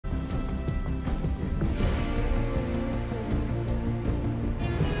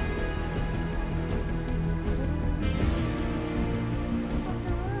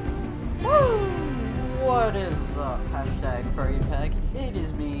What is up? Hashtag FURRYPACK. It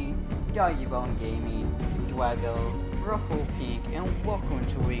is me, Bone Gaming, Dwago, Ruffle Pink, and welcome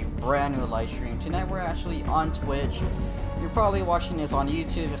to a brand new live stream. Tonight we're actually on Twitch. You're probably watching this on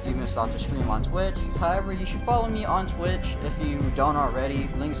YouTube if you missed out the stream on Twitch. However, you should follow me on Twitch if you don't already.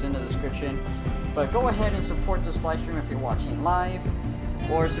 Links in the description. But go ahead and support this live stream if you're watching live,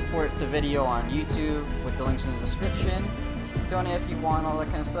 or support the video on YouTube with the links in the description. Donate if you want, all that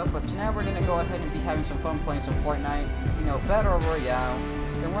kind of stuff. But tonight we're gonna go ahead and be having some fun playing some Fortnite, you know, Battle Royale.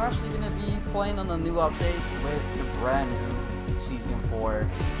 And we're actually gonna be playing on the new update with the brand new Season 4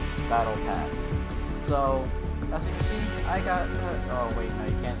 Battle Pass. So, as you can see, I got, oh wait, no,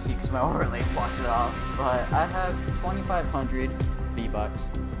 you can't see because my overlay blocks it off. But I have 2,500 V-Bucks.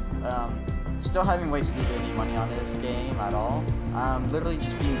 Still haven't wasted any money on this game at all. I'm literally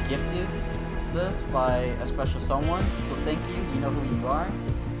just being gifted this by a special someone, so thank you, you know who you are.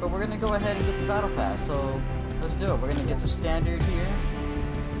 But we're gonna go ahead and get the battle pass, so let's do it. We're gonna get the standard here,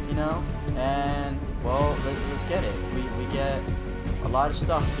 you know, and well, let's get it. We get a lot of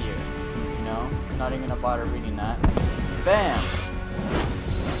stuff here, you know, not even gonna bother reading that. Bam!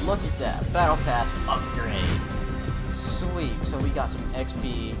 Look at that, battle pass upgrade. Sweet. So we got some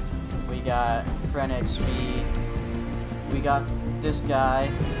XP, we got friend XP, we got this guy,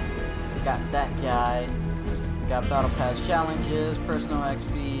 got that guy, got battle pass challenges, personal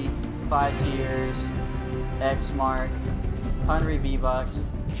XP, 5 tiers, X mark, 100 V-Bucks,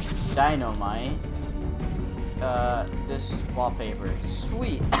 dynamite, this wallpaper,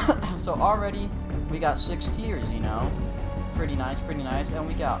 sweet. So already we got 6 tiers, you know, pretty nice, and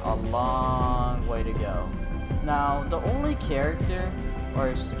we got a long way to go. Now the only character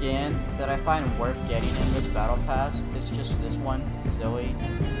or skin that I find worth getting in this battle pass is just this one, Zoe.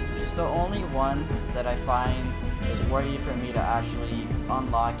 She's the only one that I find is worthy for me to actually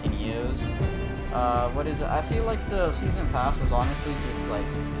unlock and use. What is it? I feel like the season pass was honestly just like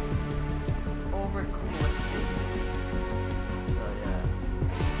overclicked. So yeah.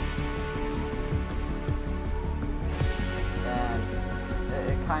 And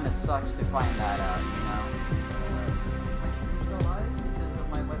it kind of sucks to find that out, you know.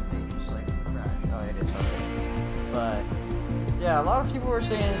 But yeah, a lot of people were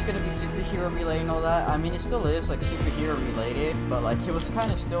saying it's gonna be superhero related and all that. I mean, it still is like superhero related, but like it was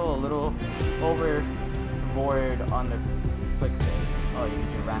kind of still a little overboard on the clickbait. Oh, you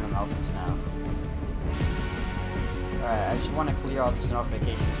can do random outfits now. Alright, I just want to clear all these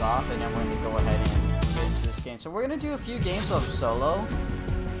notifications off, and then we're gonna go ahead and get into this game. So we're gonna do a few games of solo.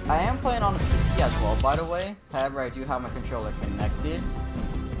 I am playing on the PC as well, by the way. However, I do have my controller connected,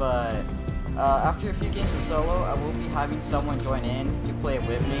 but after a few games of solo, I will be having someone join in to play it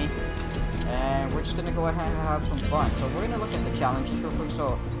with me, and we're just gonna go ahead and have some fun. So we're gonna look at the challenges real quick.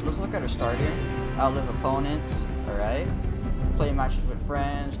 So let's look at our starter. Outlive opponents, alright. Play matches with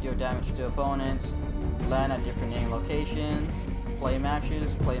friends, deal damage to opponents, land at different name locations, play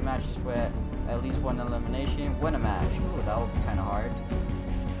matches with at least one elimination, win a match. Ooh, that would be kinda hard.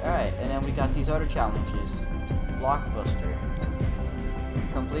 Alright, and then we got these other challenges. Blockbuster.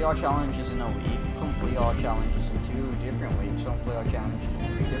 Complete all challenges in a week. Complete all challenges in 2 different weeks. Complete all challenges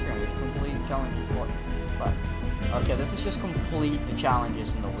in 3 different weeks. Complete challenges 4. But okay, this is just complete the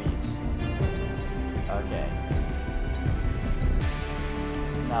challenges in the weeks. Okay.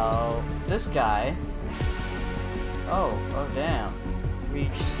 Now this guy. Oh damn.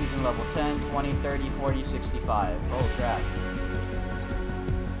 Reach season level 10, 20, 30, 40, 65. Oh crap.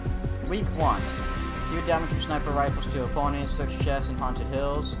 Week 1. Deal damage from sniper rifles to opponents, search chests in haunted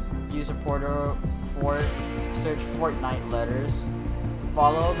hills, use a portal fort, search Fortnite letters,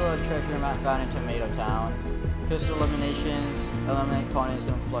 follow the treasure map found in Tomato Town, pistol eliminations, eliminate opponents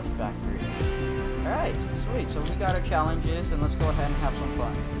in Flush Factory. Alright, sweet, so we got our challenges, and let's go ahead and have some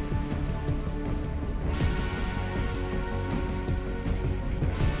fun.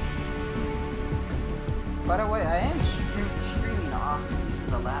 By the way, I am streaming off using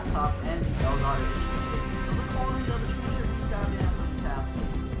the laptop and the Elgato Edition. So the quality of the screen should be goddamn fantastic,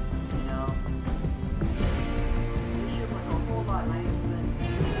 you know? It should look a whole lot nicer than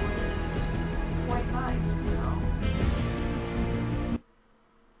usual. It's quite nice, you know?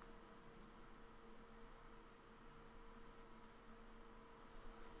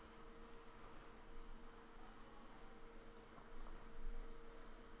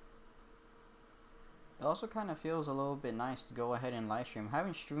 It also kind of feels a little bit nice to go ahead and live stream. I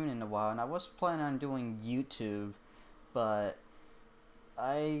haven't streamed in a while, and I was planning on doing YouTube, but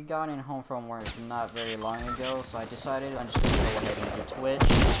I got in home from work not very long ago, so I decided I'm just going to go ahead and do Twitch,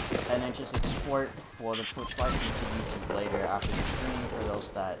 and then just export, well, the Twitch live stream to YouTube later after the stream for those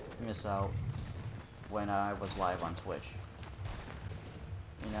that miss out. when I was live on Twitch.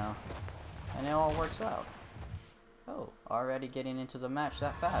 You know? And it all works out. Oh, already getting into the match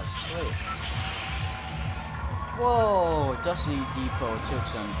that fast. Wait. Whoa! Dusty Depot took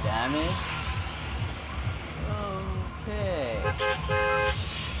some damage. Okay.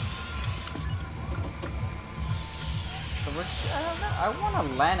 So I want to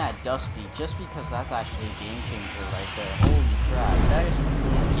land at Dusty just because that's actually a game changer right there. Holy crap, that is a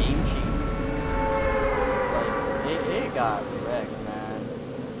complete game changer. Like, it got wrecked, man.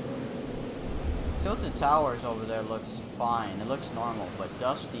 Tilted Towers over there looks fine. It looks normal, but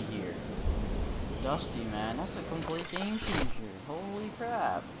Dusty here. Dusty, man, that's a complete game changer. Holy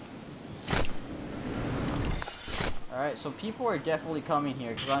crap. Alright, so people are definitely coming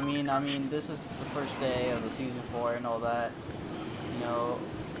here, because I mean, this is the first day of the Season 4 and all that. You know,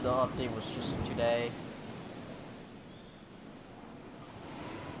 the update was just today.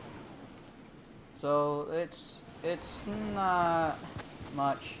 So, it's not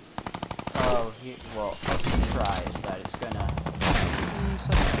much of, well, a surprise that it's gonna be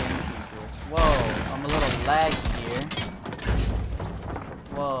such a game changer. Whoa, I'm a little laggy here.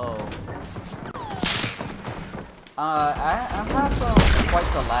 Whoa. I'm having quite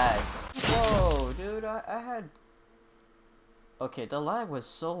the lag. Whoa, dude, I had... Okay, the lag was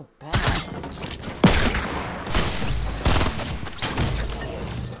so bad.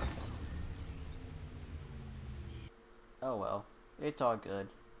 Oh well, it's all good.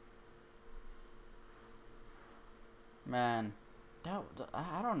 Man,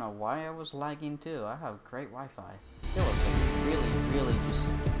 I don't know why I was lagging too. I have great Wi-Fi. It was really just...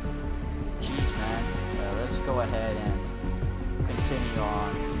 Jeez, man. Let's go ahead and continue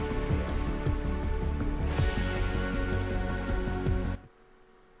on.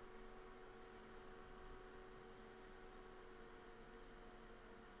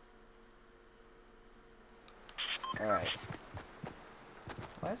 Alright.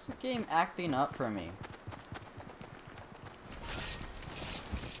 Why is the game acting up for me?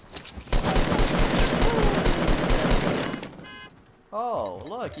 Oh,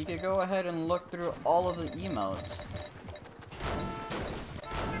 look, you can go ahead and look through all of the emotes.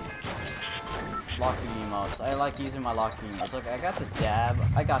 Locking emotes. I like using my locking emotes. Look, I got the dab,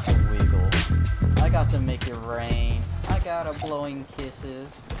 I got the wiggle, I got to make it rain, I got a blowing kisses,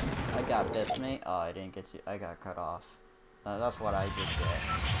 I got best mate. Oh, I didn't get to, I got cut off. That's what I did there.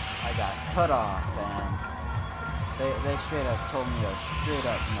 I got cut off, and they straight up told me a straight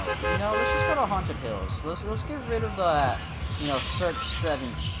up no. You know, let's just go to Haunted Hills. Let's get rid of the, you know, search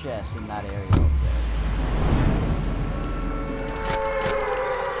 7 chests in that area over there.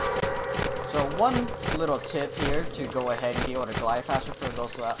 So one little tip here to go ahead and be able to glide faster for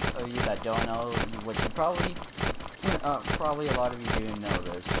those of you that don't know, which you probably a lot of you do know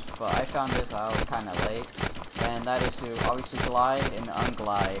this, but I found this out kind of late, and that is to obviously glide and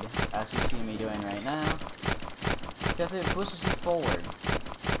unglide, as you see me doing right now, because it pushes you forward.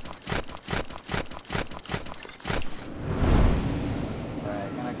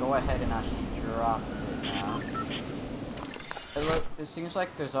 Go ahead and actually drop it now. It seems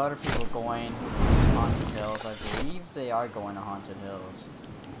like there's other people going to Haunted Hills. I believe they are going to Haunted Hills.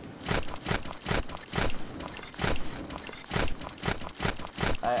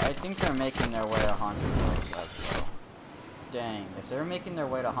 I think they're making their way to Haunted Hills as well. Dang, if they're making their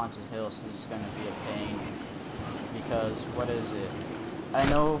way to Haunted Hills, this is going to be a pain. Because, what is it? I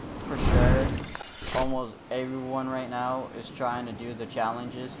know for sure almost everyone right now is trying to do the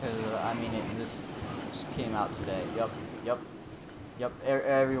challenges, because I mean this came out today. Yep,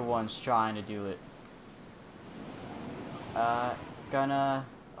 everyone's trying to do it. Gonna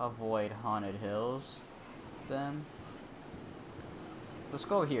avoid Haunted Hills then. Let's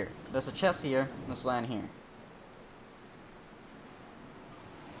go here. There's a chest here. Let's land here.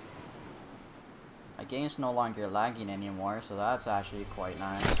 My game's no longer lagging anymore, so that's actually quite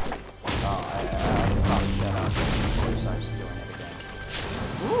nice. Oh, I probably shut up before it starts doing it again.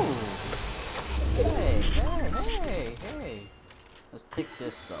 Ooh! Hey! Let's take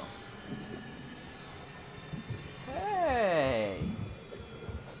this though. Hey!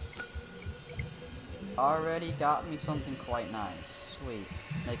 Already got me something quite nice. Sweet.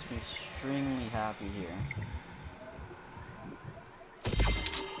 Makes me extremely happy here.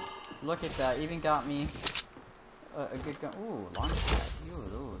 Look at that, even got me a good gun. Ooh, launch pad.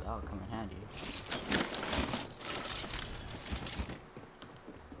 Ooh, that'll come in handy.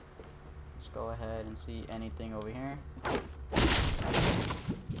 Let's go ahead and see anything over here.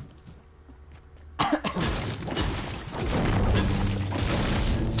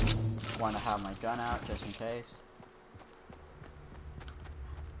 Want to have my gun out just in case.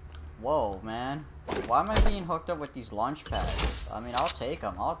 Whoa, man. Why am I being hooked up with these launch pads? I mean, I'll take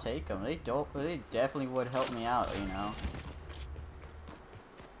them. I'll take them. They definitely would help me out, you know.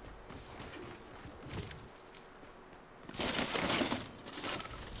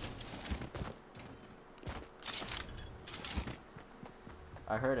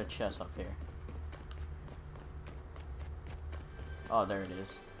 I heard a chest up here. Oh, there it is.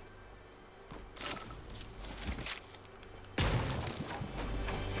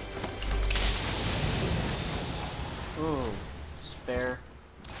 Ooh, spare.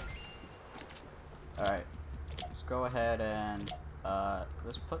 Alright, let's go ahead and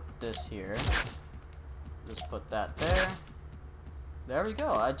let's put this here. Let's put that there. There we go.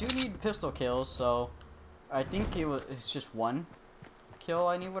 I do need pistol kills, so I think it's just one kill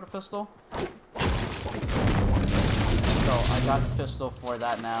I need with a pistol. So I got the pistol for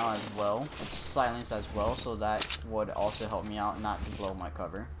that now as well. Silence as well, so that would also help me out not to blow my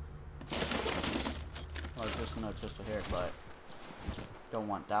cover. Well, there's just another pistol here, but don't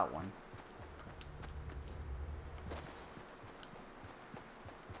want that one.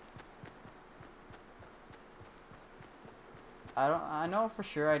 I know for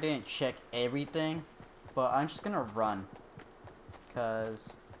sure I didn't check everything, but I'm just gonna run. Cause,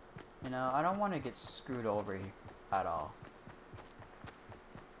 you know, I don't want to get screwed over at all.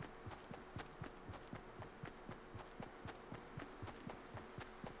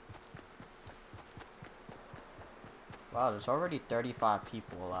 Wow, there's already 35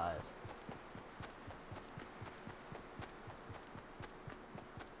 people alive.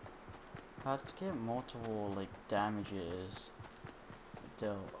 I have to get multiple, like, damages.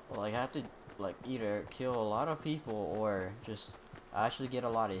 Like, I have to, like, either kill a lot of people or just actually get a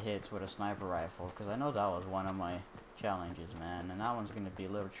lot of hits with a sniper rifle. Because I know that was one of my challenges, man. And that one's going to be a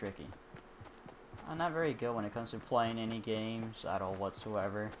little tricky. I'm not very good when it comes to playing any games at all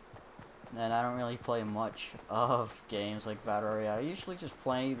whatsoever. And I don't really play much of games like Battle Royale. I usually just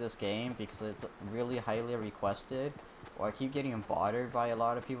play this game because it's really highly requested. Or I keep getting bothered by a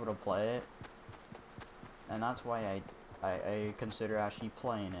lot of people to play it. And that's why I consider actually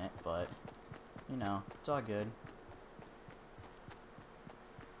playing it. But, you know, it's all good.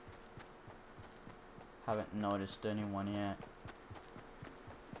 Haven't noticed anyone yet.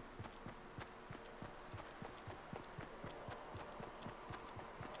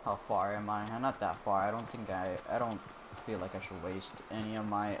 How far am I? I'm not that far. I don't think I don't feel like I should waste any of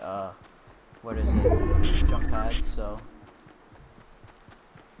my, what is it? Jump pads, so.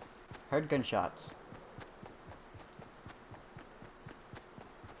 Heard gunshots.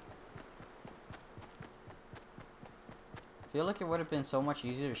 Feel like it would have been so much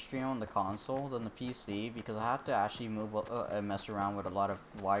easier to stream on the console than the PC because I have to actually move, mess around with a lot of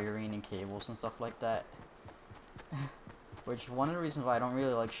wiring and cables and stuff like that. Which is one of the reasons why I don't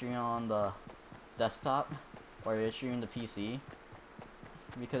really like streaming on the desktop or streaming the PC.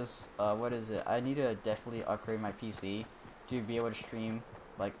 Because, what is it? I need to definitely upgrade my PC to be able to stream,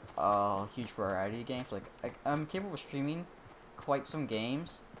 like, a huge variety of games. Like, I'm capable of streaming quite some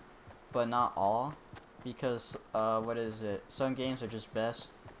games, but not all. Because, what is it? Some games are just best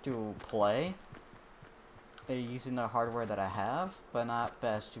to play using the hardware that I have, but not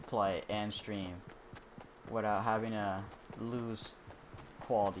best to play and stream without having to lose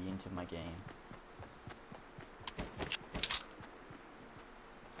quality into my game.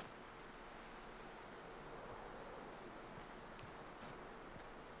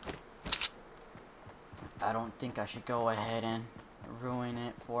 I don't think I should go ahead and ruin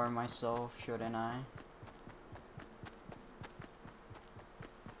it for myself, shouldn't I?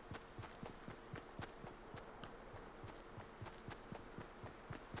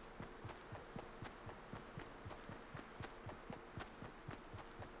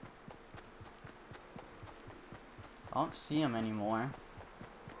 I don't see him anymore.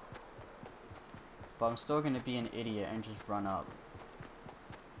 But I'm still gonna be an idiot and just run up.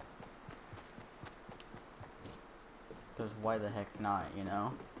 Because why the heck not, you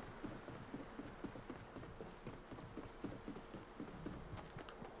know?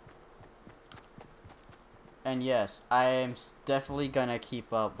 And yes, I am definitely gonna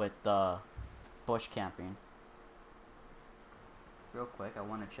keep up with the bush camping. Real quick, I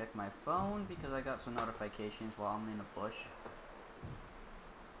want to check my phone because I got some notifications while I'm in the bush.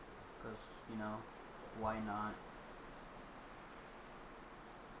 Because, you know, why not?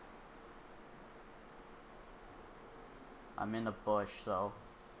 I'm in the bush, so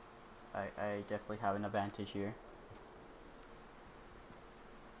I definitely have an advantage here.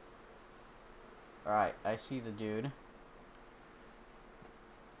 Alright, I see the dude.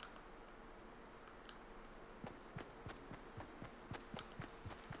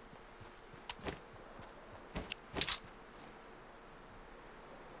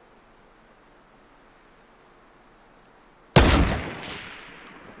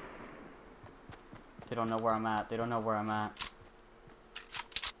 They don't know where I'm at. They don't know where I'm at.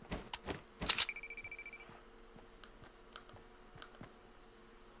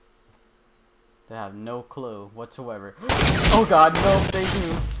 They have no clue whatsoever. Oh god, no, they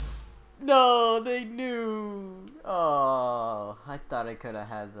knew. No, they knew. Oh, I thought I could have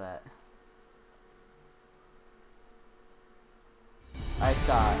had that. I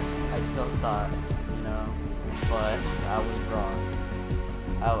still thought, you know, but I was wrong.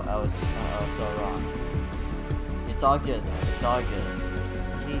 I was so wrong. It's all good though. It's all good.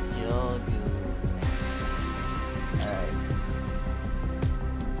 It's all good. Alright.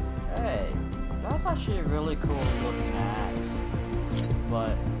 Hey, that's actually a really cool looking axe.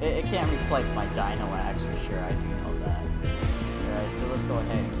 But it can't replace my dino axe for sure. I do know that. Alright, so let's go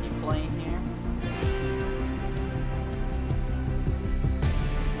ahead and keep playing here.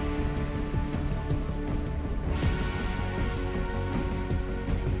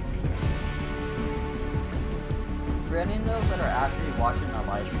 For any of those that are actually watching the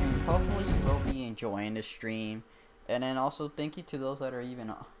live stream, hopefully you will be enjoying the stream. And then also thank you to those that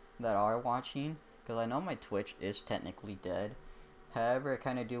are watching, because I know my Twitch is technically dead. However, I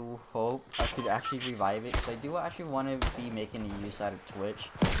kind of do hope I could actually revive it, because I do actually want to be making a use out of Twitch.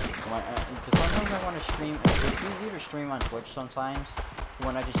 Because sometimes I want to stream. It's easier to stream on Twitch sometimes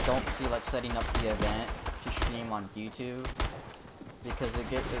when I just don't feel like setting up the event to stream on YouTube. Because it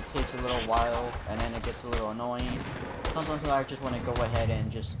takes a little while, and then it gets a little annoying. Sometimes I just want to go ahead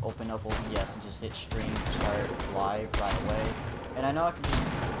and just open up OBS and just hit stream, start live right away. And I know I can just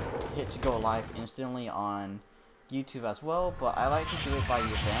hit to go live instantly on YouTube as well, but I like to do it by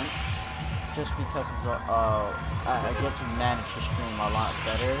events, just because it's I get to manage the stream a lot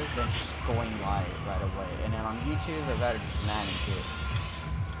better than just going live right away. And then on YouTube, I'd rather just manage it.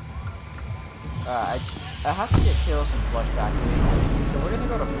 I have to get kills in Flush Factory, so we're gonna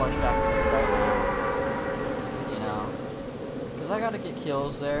go to Flush Factory right now, you know, because I gotta get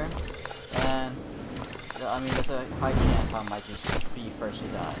kills there, and, I mean, there's a high chance I might just be first to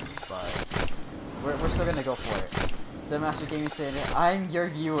die, but we're still gonna go for it. The Master Gaming said, I'm your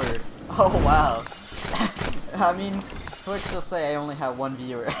viewer. Oh, wow. I mean, Twitch will say I only have one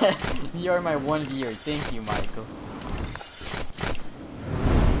viewer. You're my one viewer. Thank you, Michael.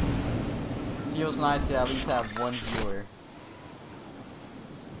 Feels nice to at least have one viewer.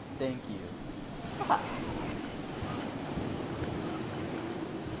 Thank you.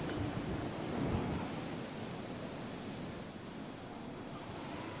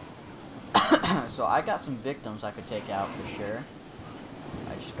 So I got some victims I could take out for sure.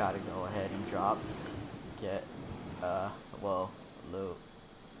 I just gotta go ahead and get, well, loot,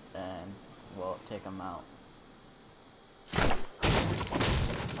 and, well, take them out.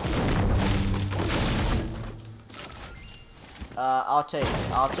 I'll take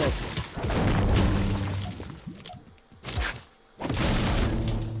it. I'll take it.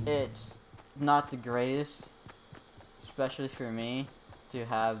 It's not the greatest, especially for me, to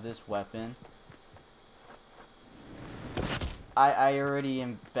have this weapon. I already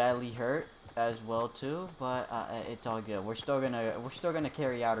am badly hurt as well too, but it's all good. We're still gonna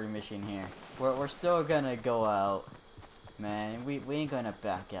carry out our mission here. We're still gonna go out, man. We ain't gonna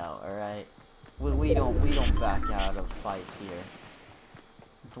back out, all right? We don't back out of fights here.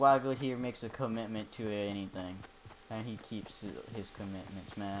 Dwago here makes a commitment to anything, and he keeps his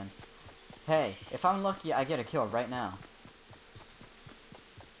commitments, man. Hey, if I'm lucky, I get a kill right now.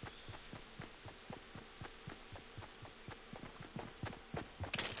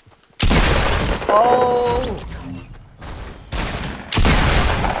 Oh!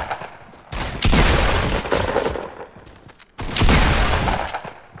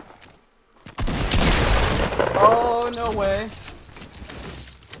 Oh, no way.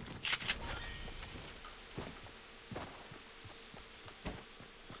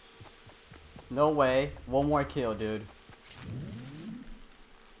 No way. One more kill, dude.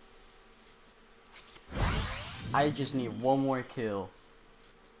 I just need one more kill.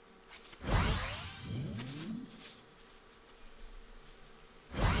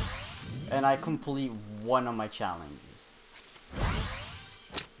 And I complete one of my challenges.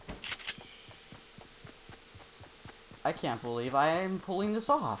 I can't believe I am pulling this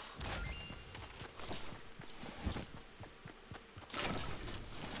off.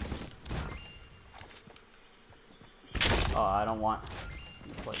 Oh, I don't want...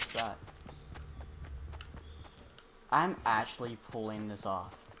 What's that? I'm actually pulling this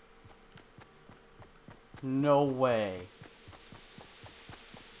off. No way.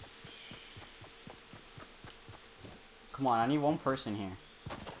 Come on, I need one person here.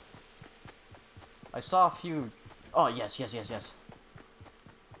 I saw a few... Oh, yes, yes, yes, yes.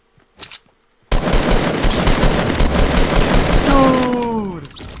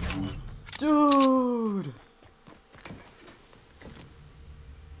 Dude!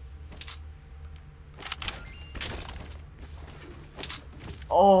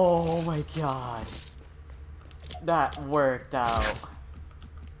 Oh my god. That worked out.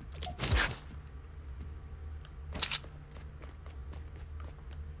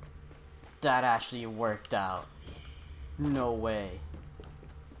 That actually worked out. No way.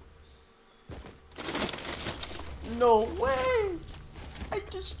 No way! I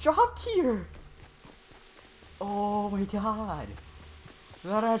just dropped here! Oh my god.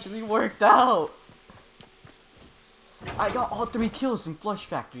 That actually worked out! I got all 3 kills in Flush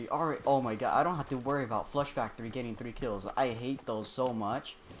Factory. Alright, oh my god, I don't have to worry about Flush Factory getting 3 kills. I hate those so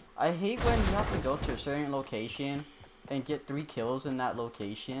much. I hate when you have to go to a certain location and get 3 kills in that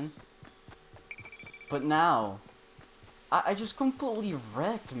location. But now, I just completely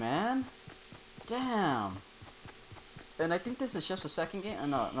wrecked, man. Damn. And I think this is just a second game?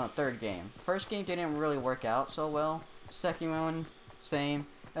 No, third game. First game didn't really work out so well. Second one, same.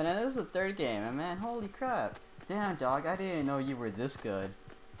 And then this is the third game, and man, holy crap. Damn, dog, I didn't know you were this good.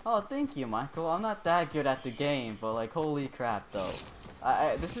 Oh, thank you, Michael. I'm not that good at the game, but like, holy crap, though.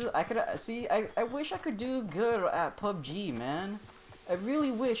 I wish I could do good at PUBG, man. I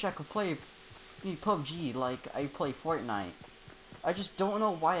really wish I could play PUBG like I play Fortnite. I just don't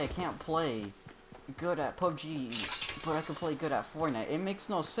know why I can't play good at PUBG, but I can play good at Fortnite. It makes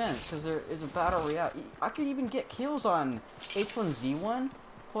no sense, because there is a battle royale. I could even get kills on H1Z1,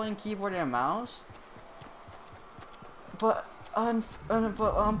 playing keyboard and mouse. But on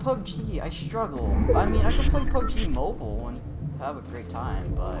PUBG, I struggle. I mean, I can play PUBG mobile and have a great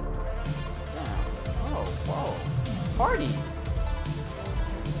time, but yeah. Oh, whoa, party.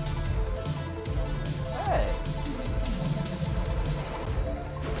 Hey.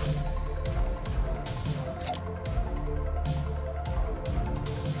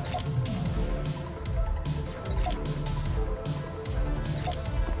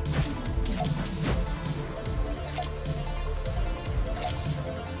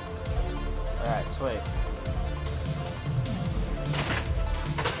 Alright, sweet.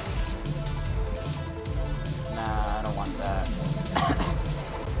 Nah, I don't want that.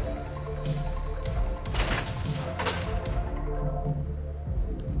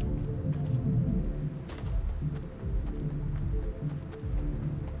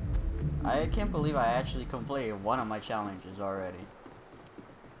 I can't believe I actually completed one of my challenges already.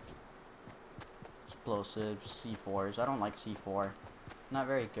 Explosives, C4s. I don't like C4. Not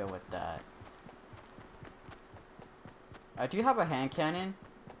very good with that. I do have a hand cannon.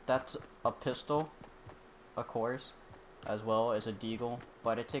 That's a pistol, of course, as well as a deagle,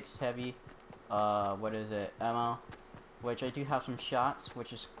 but it takes heavy, ammo, which I do have some shots,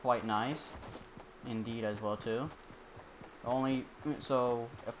 which is quite nice, indeed, as well too. So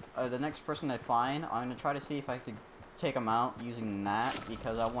if the next person I find, I'm gonna try to see if I could take them out using that,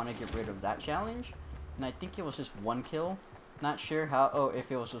 because I want to get rid of that challenge. And I think it was just 1 kill. Not sure how.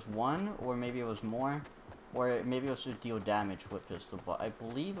 If it was just 1, or maybe it was more. Or maybe it was to deal damage with pistol, but I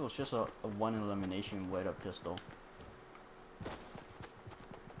believe it was just a 1 elimination with a pistol.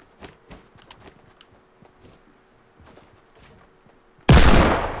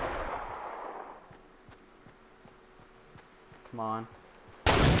 Come on.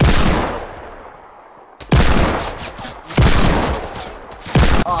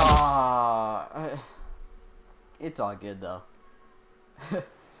 It's all good though.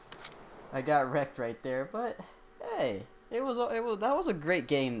 I got wrecked right there, but hey, that was a great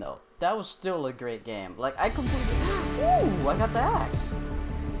game though. That was still a great game. Like I completed. Ooh, I got the axe.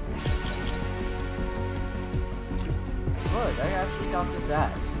 Look, I actually got this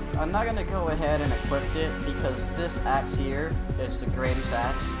axe. I'm not gonna go ahead and equip it because this axe here is the greatest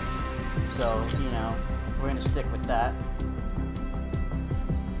axe. So you know, we're gonna stick with that.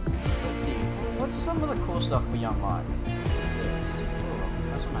 Let's see, what's some of the cool stuff we unlock?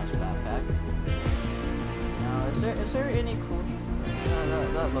 Backpack. Now, is there any cool?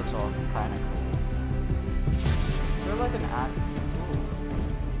 That looks all kind of cool. Is there like an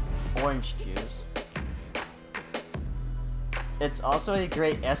orange juice? It's also a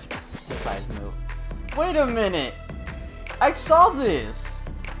great exercise move. Wait a minute! I saw this.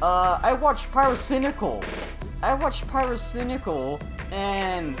 I watched Pyrocynical.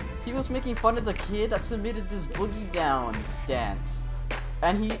 And he was making fun of the kid that submitted this boogie down dance.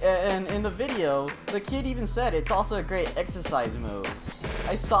 And and in the video, the kid even said it's also a great exercise move.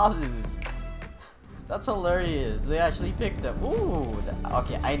 I saw this. That's hilarious. They actually picked them. Ooh.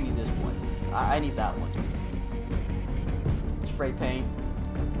 Okay, I need this one. I need that one. Spray paint.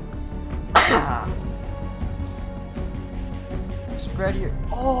 Spread your...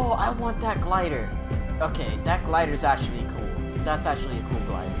 Oh, I want that glider. Okay, that glider is actually cool. That's actually a cool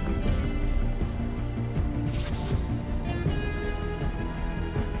glider.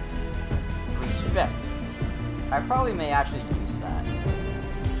 Respect. I probably may actually use that.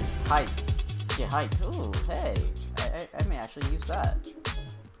 Height. Get height. Ooh, hey. I may actually use that.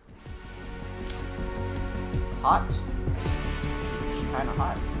 Hot? She's kinda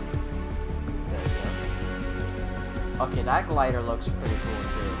hot. There we go. Okay, that glider looks pretty cool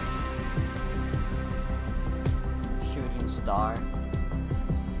too. Shooting star.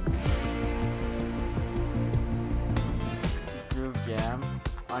 Groove jam.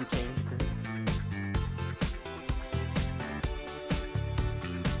 Unchanged groove.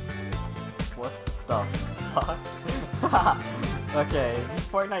 What the fuck? Okay, these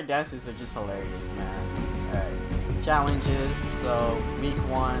Fortnite dances are just hilarious, man. Alright. Challenges, so week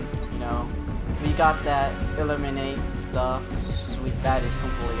 1, you know, we got that eliminate stuff. Sweet, that is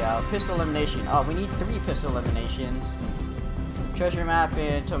completely out. Pistol elimination. Oh, we need 3 pistol eliminations. Treasure map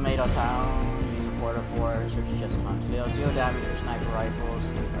in Tomato Town. Use a portal for search chest on field. Deal damage for sniper rifles.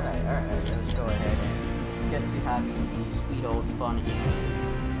 Alright, let's go ahead and get to having the sweet old fun here.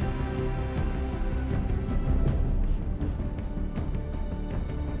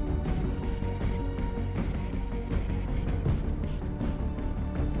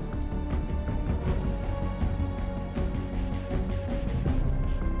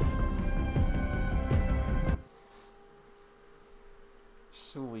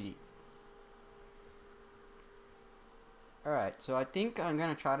 Sweet. Alright, so I think I'm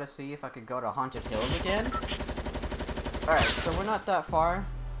gonna try to see if I could go to Haunted Hills again. Alright, so we're not that far.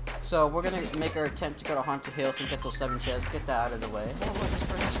 So we're gonna make our attempt to go to Haunted Hills and get those 7 chests, get that out of the way. Oh, look, this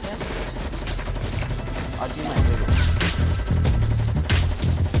person's dead. I'll do my video.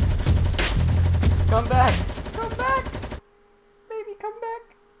 Come back! Come back! Baby, come back!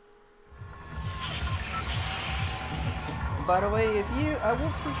 By the way, if you, I would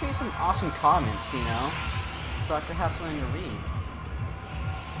appreciate some awesome comments, you know, so I could have something to read.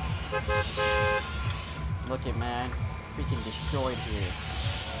 Look at, man, freaking destroyed here.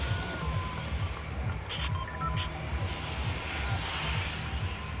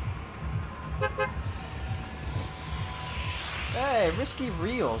 Hey, Risky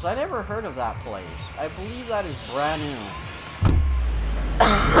Reels. I never heard of that place. I believe that is brand new.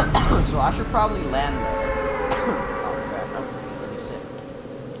 So I should probably land there.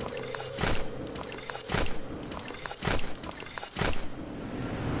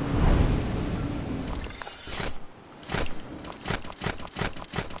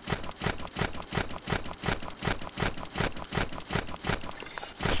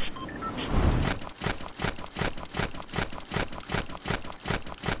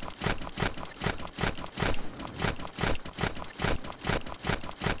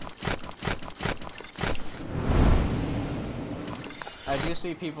 I do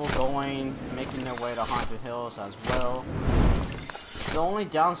see people making their way to Haunted Hills as well. The only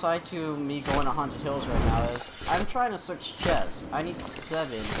downside to me going to Haunted Hills right now is I'm trying to search chests. I need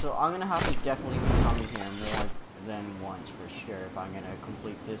 7, so I'm gonna have to definitely be coming here more than once for sure if I'm gonna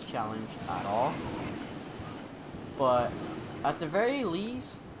complete this challenge at all. But at the very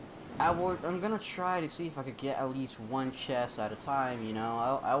least, I'm gonna try to see if I could get at least 1 chest at a time. You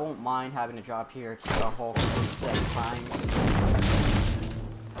know, I won't mind having to drop here a whole 7 times.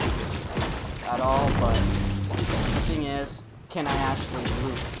 At all, but the thing is, can I actually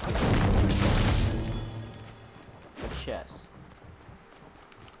loot the chest?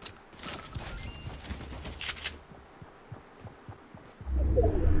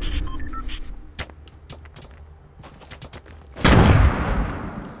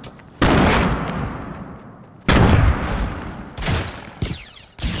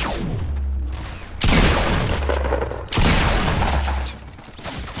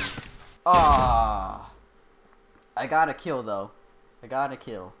 Ah, I got a kill though. I got a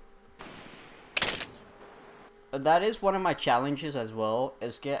kill. That is one of my challenges as well,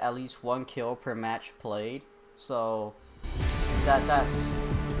 is get at least 1 kill per match played. So that's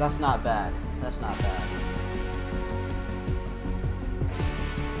not bad. That's not bad.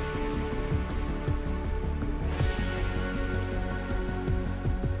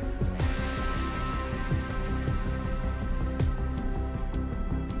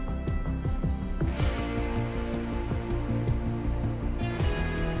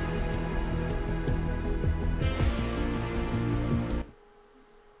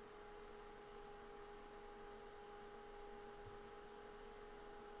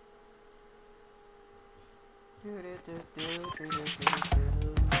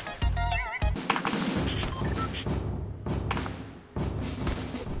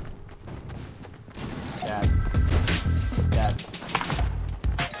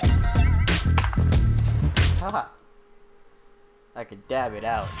 Haha. I could dab it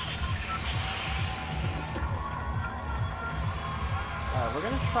out. We're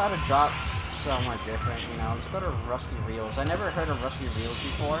gonna try to drop somewhat different, you know. Let's go to Rusty Reels. I never heard of Rusty Reels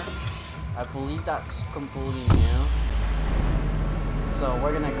before. I believe that's completely new. So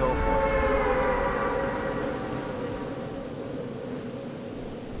we're gonna go for it.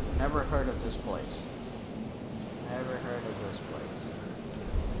 Never heard of this place. Never heard of this place.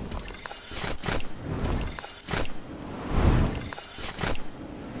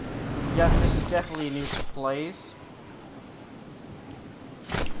 Yep, this is definitely a new place.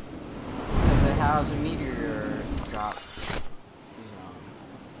 Because it has a meteor drop zone.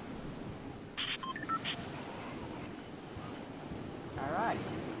 Alright.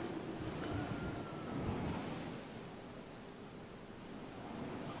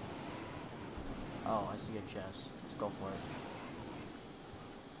 Oh, I see a chest. Let's go for it.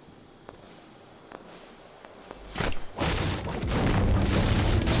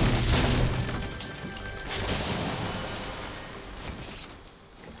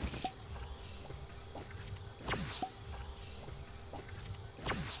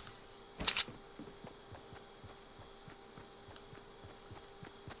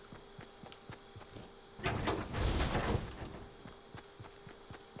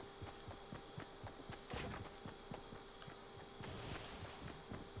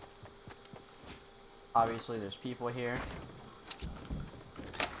 Obviously, there's people here.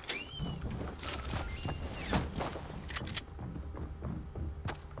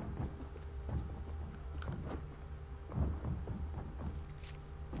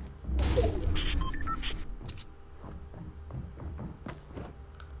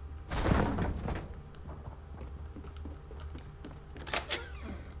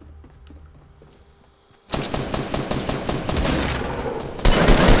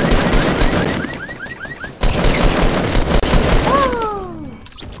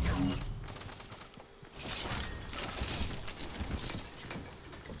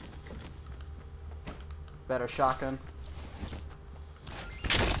 Better shotgun.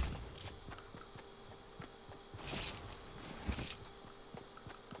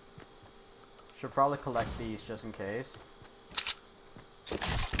 Should probably collect these just in case.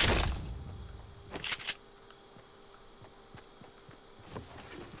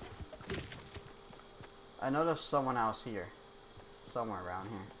 I know there's someone else here. Somewhere around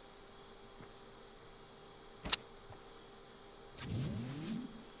here.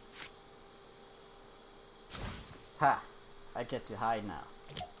 Ha! I get to hide now.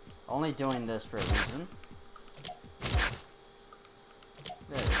 Only doing this for a reason.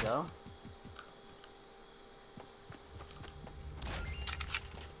 There we go.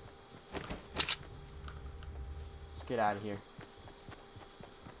 Let's get out of here.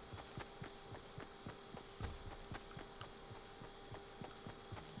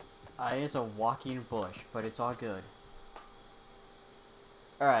 Is a walking bush, but it's all good.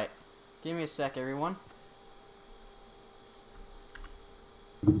 Alright. Give me a sec, everyone.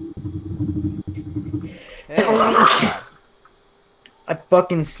 Hey, I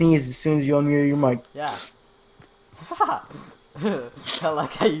fucking sneezed as soon as you unmuted your mic. yeah. I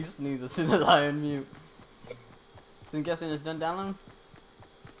like how you sneeze as soon as I unmute. So I'm guessing it's done downloading?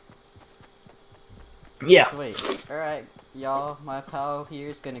 Yeah. Sweet. Alright, y'all, my pal here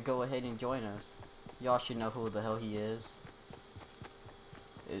is gonna go ahead and join us. Y'all should know who the hell he is.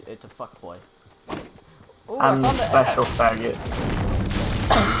 It's a fuckboy. Ooh, I'm I the found special faggot.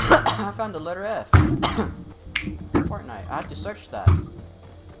 I found the letter F. Fortnite. I have to search that.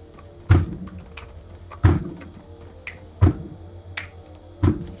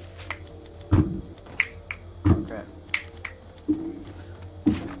 Oh crap.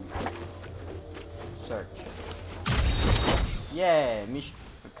 Search. Yeah, mission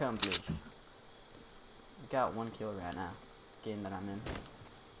accomplished. Got 1 kill right now. Game that I'm in.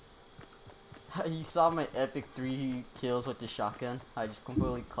 You saw my epic 3 kills with the shotgun. I just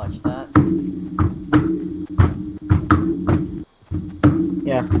completely clutched that.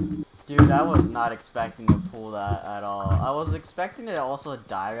 Yeah. Dude, I was not expecting to pull that at all. I was expecting to also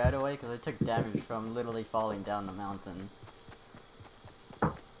die right away because I took damage from literally falling down the mountain.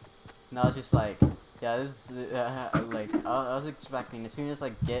 And I was just like, yeah, this is, like, I was expecting as soon as I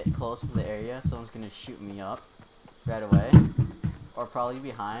get close to the area, someone's gonna shoot me up right away. Or probably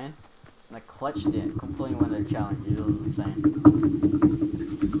behind. And I clutched it, completely won the challenge. It was insane.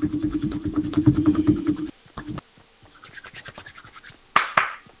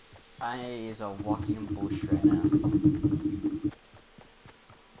 I is a walking bush right now.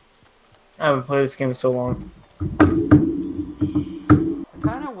 I haven't played this game in so long.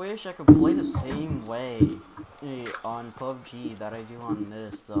 kind of wish I could play the same way on PUBG that I do on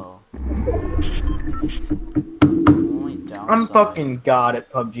this, though. The only I'm downside. fucking god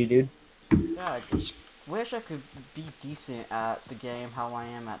at PUBG, dude. Yeah, I just wish I could be decent at the game how I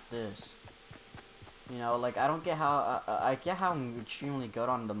am at this. You know, like, I don't get how, I get how I'm extremely good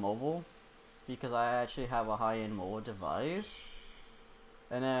on the mobile, because I actually have a high-end mobile device.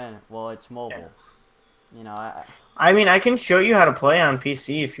 And then, well, it's mobile. You know, I mean, I can show you how to play on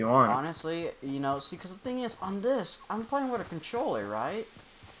PC if you want. honestly, you know, see, because the thing is, on this, I'm playing with a controller, right?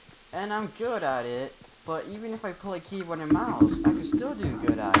 And I'm good at it, but even if I play keyboard and mouse, I can still do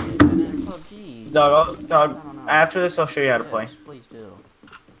good at it. And then PUBG, Dog, I don't know. after this I'll show you how to play. Yes, please do.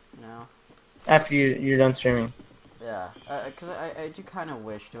 You know? After you're done streaming. Yeah, because I do kind of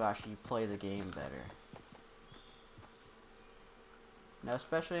wish to actually play the game better. Now,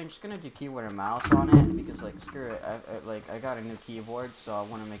 especially, I'm just gonna do keyboard and mouse on it, because, like, screw it, I got a new keyboard, so I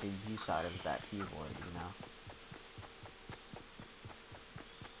want to make a use out of that keyboard, you know?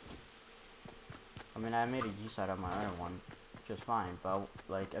 I mean, I made a use out of my other one just fine, but,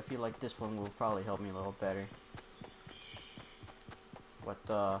 like, I feel like this one will probably help me a little better. With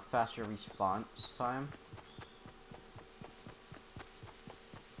the faster response time.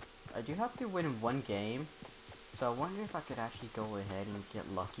 I do have to win one game, so I wonder if I could actually go ahead and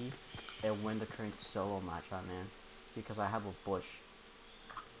get lucky and win the current solo match I'm in, because I have a bush.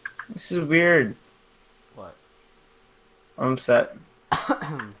 This is weird. What? I'm upset.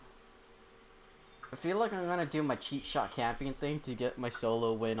 I feel like I'm gonna do my cheat shot camping thing to get my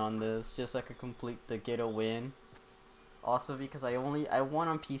solo win on this, just so I could complete the get a win. Also because I won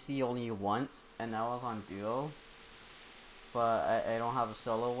on PC only once, and that was on duo. But I don't have a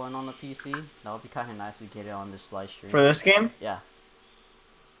solo one on the PC. That would be kind of nice to get it on this live stream. For this game? Yeah.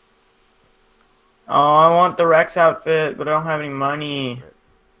 Oh, I want the Rex outfit, but I don't have any money.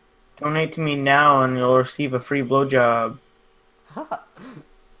 Donate to me now and you'll receive a free blowjob.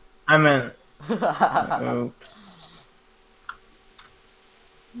 I meant... Oops.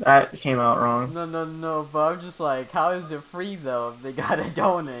 That came out wrong. No, but I'm just like, how is it free though if they gotta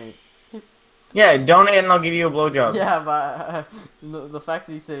donate? Yeah, donate and I'll give you a blowjob. Yeah, but the fact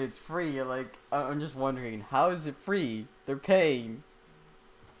that you said it's free, like, I'm just wondering, how is it free? They're paying.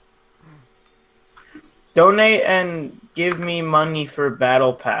 Donate and give me money for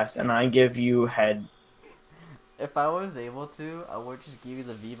Battle Pass, and I give you head. If I was able to, I would just give you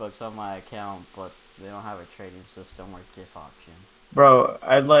the V-Bucks on my account, but they don't have a trading system or gift option. Bro,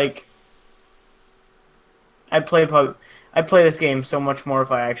 I'd play this game so much more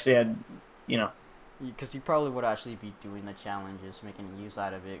if I actually had, you know. Because you probably would actually be doing the challenges, making use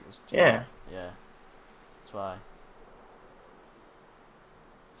out of it. Yeah. Yeah. That's why.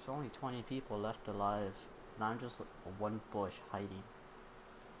 There's only 20 people left alive, and I'm just one bush hiding.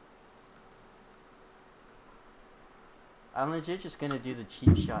 I'm legit just gonna do the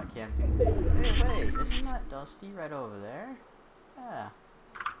cheap shot camping thing. Hey, wait, isn't that Dusty right over there? Yeah.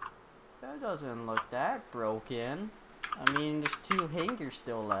 That doesn't look that broken. I mean, there's 2 hangars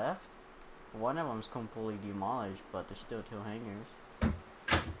still left. One of them's completely demolished, but there's still 2 hangars.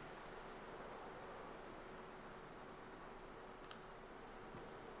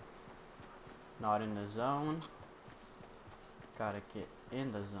 Not in the zone. Gotta get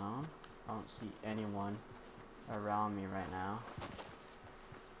in the zone. I don't see anyone around me right now.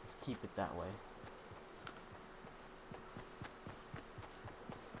 Let's keep it that way.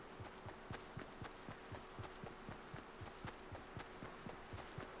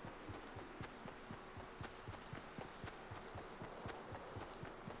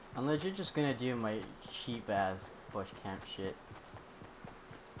 I'm legit just gonna do my cheap ass bush camp shit.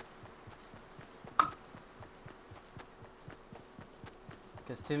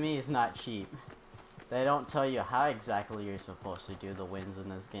 Cause to me it's not cheap. They don't tell you how exactly you're supposed to do the wins in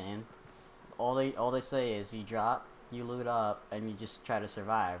this game. All they say is you drop, you loot up, and you just try to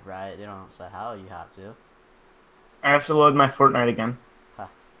survive, right? They don't say how you have to. I have to load my Fortnite again. Huh.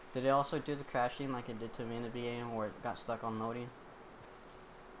 Did it also do the crashing like it did to me in the beginning where it got stuck on loading?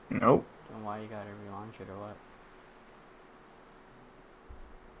 Nope. And why you gotta relaunch it or what?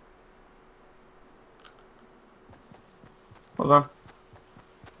 Hold on.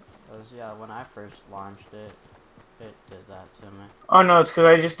 Cause yeah, when I first launched it, it did that to me. Oh no, it's because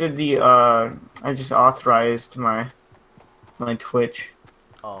I just did the I just authorized my Twitch.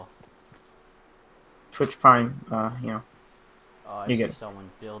 Oh. Twitch Prime, you know. Oh, I You see get it. someone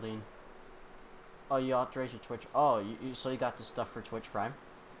building. Oh, you authorized your Twitch. Oh, so you got the stuff for Twitch Prime?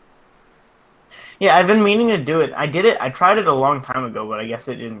 Yeah, I've been meaning to do it. I did it. I tried it a long time ago, but I guess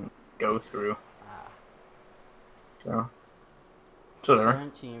it didn't go through. Ah. So It's whatever.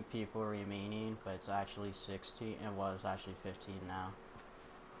 17 people remaining, but it's actually 16. It was actually 15 now.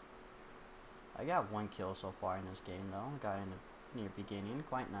 I got 1 kill so far in this game though. Got in the near beginning,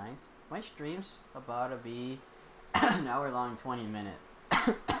 quite nice. My stream's about to be an hour long, 20 minutes.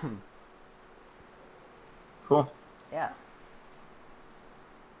 Cool. Yeah.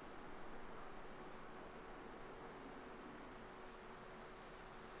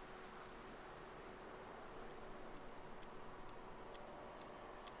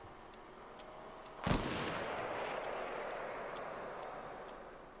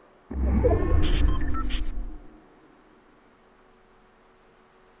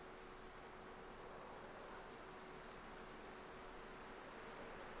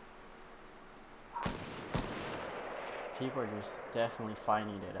 People are just definitely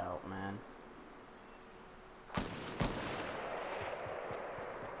finding it out, man.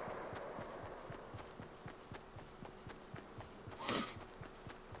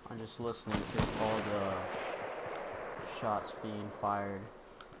 I'm just listening to all the shots being fired.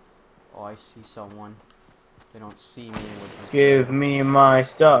 Oh, I see someone. They don't see me, which is Give good. me my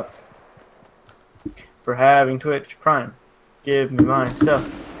stuff. For having Twitch Prime. Give me my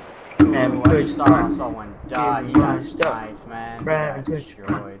stuff. Ooh, Having I Twitch just saw Prime. someone die. He Give me my got stuff. sniped, man. He For having got Twitch Prime.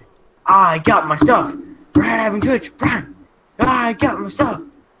 destroyed. I got my stuff. For having Twitch Prime. I got my stuff.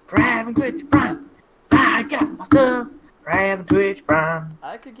 For having Twitch Prime. I got my stuff. For having Twitch Prime.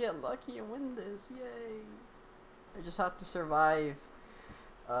 I could get lucky and win this, yay! I just have to survive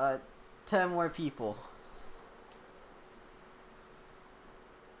 10 more people.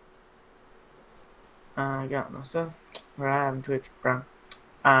 I got my stuff. For having Twitch Prime.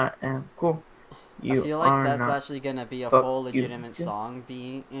 I am cool. You I feel like are that's not. actually gonna be a Fuck full you. legitimate song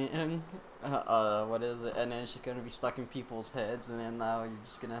being in. What is it? And then it's just gonna be stuck in people's heads, and then now you're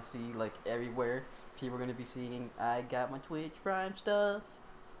just gonna see like everywhere. People are gonna be singing, "I got my Twitch Prime stuff,"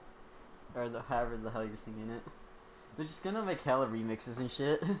 or however the hell you're singing it. They're just gonna make hella remixes and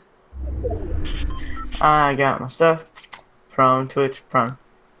shit. I got my stuff from Twitch Prime.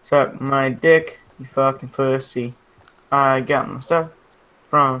 Suck my dick, you fucking pussy. I got my stuff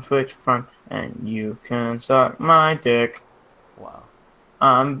from Twitch Prime, and you can suck my dick. Wow.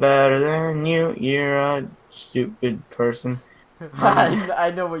 I'm better than you. You're a stupid person.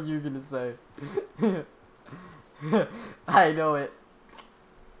 I know what you're gonna say. I know it.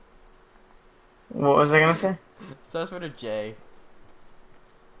 What was I gonna say? Starts with a J.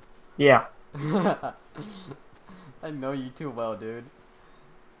 Yeah. I know you too well, dude.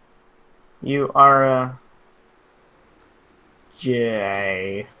 You are a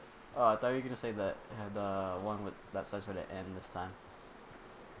J. Oh, I thought you were gonna say that the one with that starts with an N this time.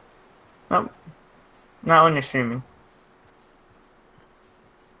 Nope. Not when you're streaming.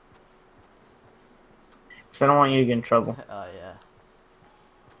 Because I don't want you to get in trouble. Oh yeah.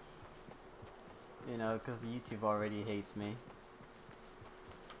 You know, because YouTube already hates me.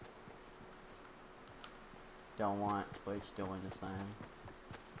 Don't want Twitch doing the same.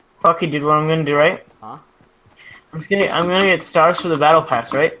 Fuck you, dude. What I'm gonna do, right? Huh? I'm gonna get stars for the battle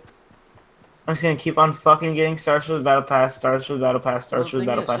pass, right? I'm just gonna keep on fucking getting stars for the battle pass, stars for the battle pass, stars for the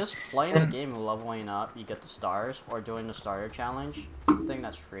battle pass. Just playing the game and leveling up, you get the stars, or doing the starter challenge. I think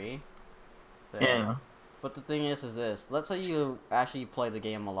that's free. So, Yeah. but the thing is this. Let's say you actually play the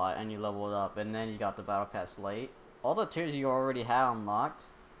game a lot and you leveled up, and then you got the battle pass late. All the tiers you already had unlocked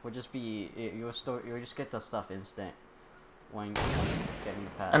would just be you would just get the stuff instant when getting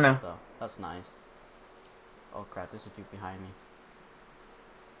the pass. I know. So that's nice. Oh crap! There's a dude behind me.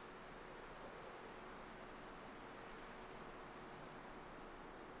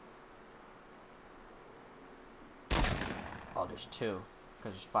 Oh, there's two.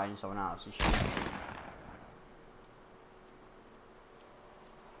 Because he's fighting someone else. He should.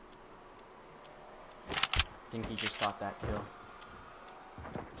 I think he just got that kill.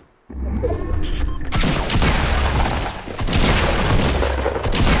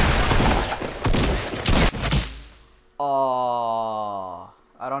 Oh,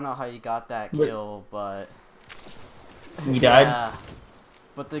 I don't know how you got that kill, but You died? yeah.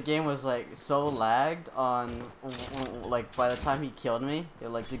 But the game was like so lagged on, like by the time he killed me,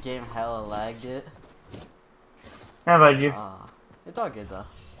 like the game hella lagged it. How about you? It's all good though.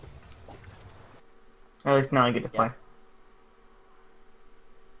 At least now I get to play.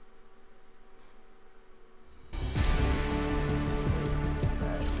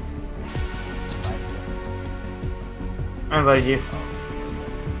 I invited you.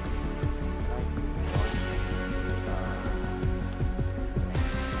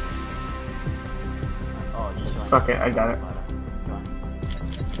 Fuck it, I got it.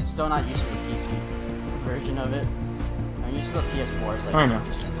 Still not used to the PC version of it. I When you still PS4, it's like I know.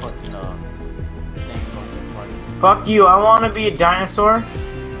 just put the game going to the party. Fuck you, I wanna be a dinosaur.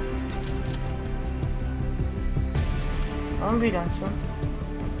 I wanna be a dinosaur.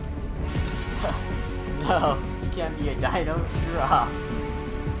 No, you can't be a dino. Screw off.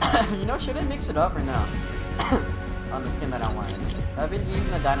 You know, should I mix it up or no? On the skin that I'm wearing. I've been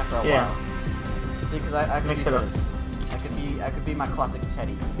using a dino for a while. See, because I could Mix do it up. this. I could be my classic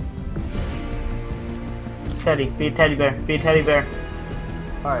Teddy. Teddy, be a teddy bear. Be a teddy bear.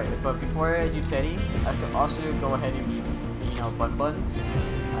 Alright, but before I do Teddy, I could also go ahead and be, you know, Bun Buns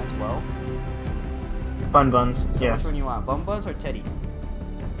as well. Bun buns, So yes. which one you want? Bun Buns or Teddy?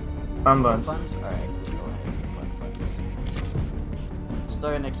 Bun buns. Bun Buns? Alright, go ahead and Bun Buns.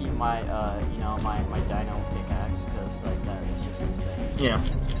 Still gonna keep my, you know, my dino pickaxe, because, like, that is just insane. Yeah.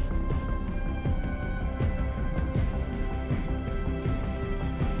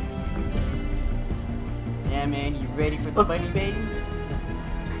 Yeah, man, you ready for the bunny baby?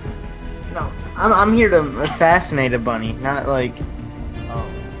 No, I'm here to assassinate a bunny, not like, Oh,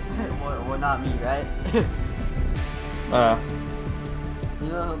 well, not me, right? You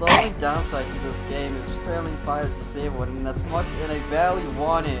know, the only downside to this game is friendly fire is disabled, and as much and I barely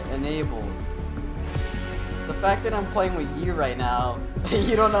want it enabled. The fact that I'm playing with you right now,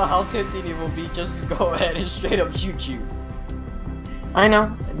 you don't know how tempting it will be just to go ahead and straight up shoot you. I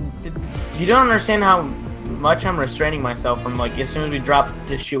know. You don't understand how much I'm restraining myself from, like, as soon as we drop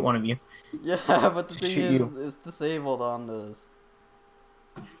to shoot one of you. Yeah, but the thing Shoot is, you. it's disabled on this.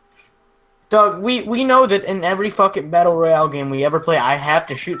 Doug, we know that in every fucking battle royale game we ever play, I have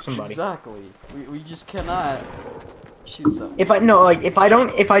to shoot somebody. Exactly. We just cannot shoot someone. If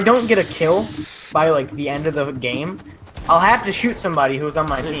I don't get a kill by like the end of the game, I'll have to shoot somebody who's on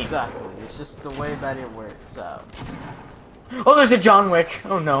my team. Exactly. It's just the way that it works out. Oh, there's a John Wick.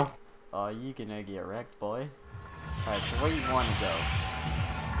 Oh no. Oh, you gonna get wrecked, boy. Alright, so where you want to go?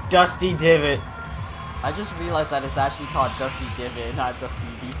 Dusty Divot. I just realized that it's actually called Dusty Divot, not Dusty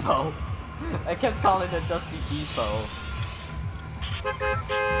Depot. I kept calling it Dusty Depot.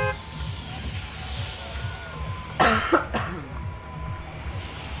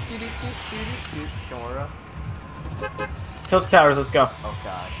 Dora. Tilt towers, let's go. Oh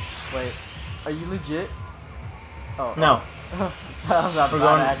god. Wait, are you legit? Oh. No. I was about We're to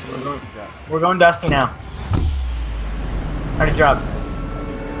going- actually we're going- to drop. We're going Dusty now. Already dropped.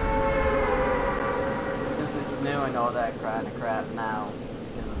 Since it's new and all that kind of crap now,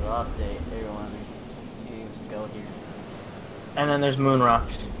 because of the update, everyone seems to go here. And then there's Moon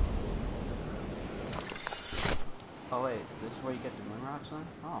Rocks. Oh wait, this is where you get the moon rocks then?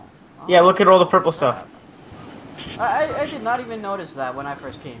 Oh. Yeah, look at all the purple stuff. I did not even notice that when I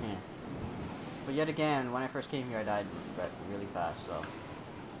first came here. But yet again, when I first came here, I died really fast, so.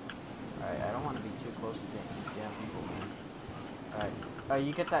 Alright, I don't want to be too close to these damn people, man. Alright,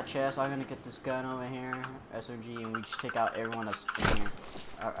 you get that chest, I'm gonna get this gun over here, SMG, and we just take out everyone that's in here,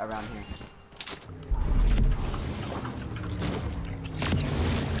 around here.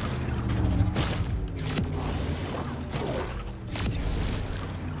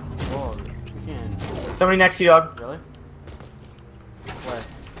 Whoa, freaking. Somebody next to you, dog. Really? Where?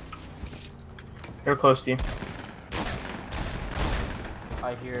 They're close to you.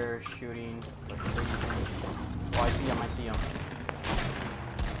 I hear shooting. Oh, I see him, I see him.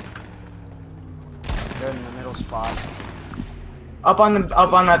 They're in the middle spot. Up on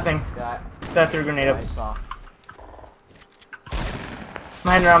that thing. Yeah, That threw a grenade I up. saw.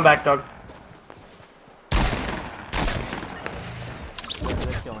 I'm heading around back, dog.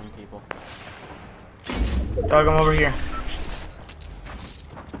 They're killing people. Dog, I'm over here.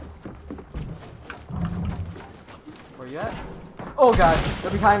 Where you at? Oh god,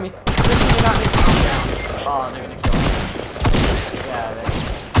 they're behind me. They're shooting at me. Oh, they're gonna kill me. Yeah, they're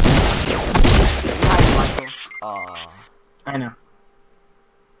behind you, Michael. Oh, I know.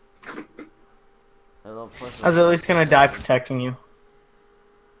 they're little pussies. I was at least gonna die protecting you.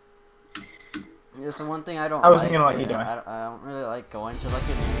 There's the one thing I don't. I wasn't like, gonna let you die. I don't really like going to like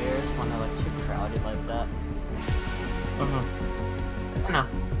the new areas when they're like too crowded like that. I know.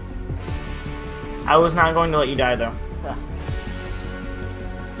 I was not going to let you die though.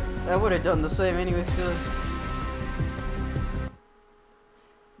 I would have done the same anyways too.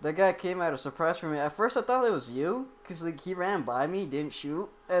 That guy came out of surprise for me. At first I thought it was you, cause like he ran by me, didn't shoot,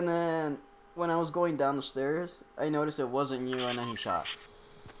 and then when I was going down the stairs, I noticed it wasn't you, and then he shot.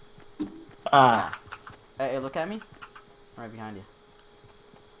 Ah. Hey, look at me. I'm right behind you.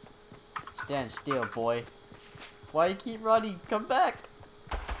 Stand still, boy. Why you keep running? Come back.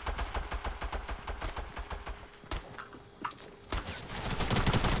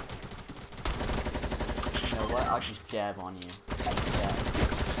 You know what? I'll just jab on you. Jab.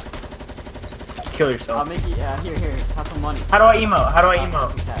 Kill yourself. I'll make you. Here. Have some money. How do I emote? How do I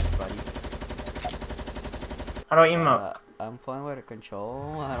emote? Cash, buddy. How do I emote? I'm playing with a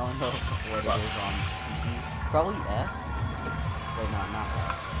control. I don't know what it is on PC. Probably F. Wait, no, not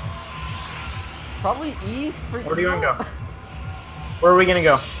F. Probably E for Where do you want to go? Where are we gonna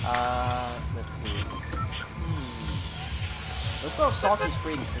go? Let's see. Let's go Salty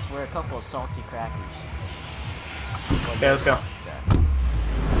Springs since we're a couple of salty crackers. Okay, let's go.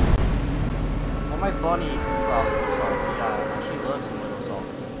 Well, my bunny probably be salty. Yeah, she looks a little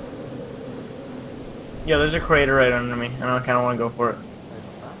salty. Yeah, there's a crater right under me, and I kind of want to go for it.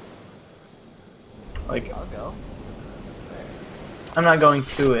 Like, I'll go. I'm not going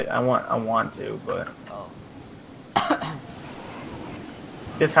to it. I want to, but Oh.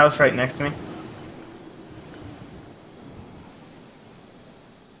 this house right next to me.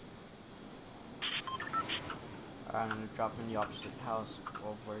 I'm gonna drop in the opposite house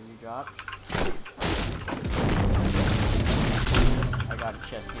of where you dropped. I got a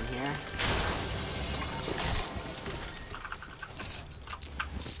chest in here.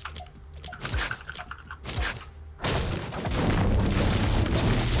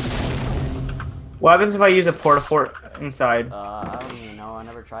 What happens if I use a porta-fort inside? I don't even know. I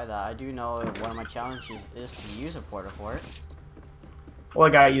never tried that. I do know one of my challenges is to use a porta-fort. Well,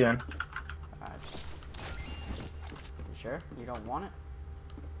 I got you then. You sure? You don't want it?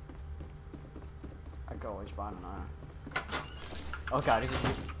 I could always find another. Oh god, is it?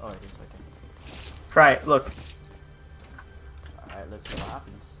 Oh, it is, okay. Try it, look. Alright, let's see what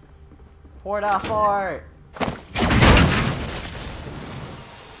happens. Porta-fort!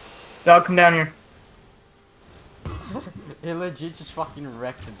 Dog, come down here. It legit just fucking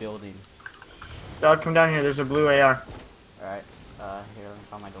wrecked the building. Dog, come down here. There's a blue AR. Alright, here, let me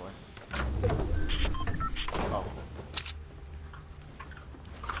find my door. Oh.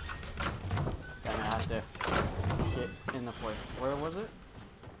 Gonna have to get in the place. Where was it?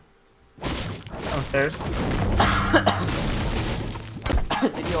 Downstairs.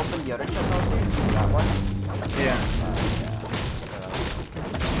 Did you open the other chest also? That one? Yeah.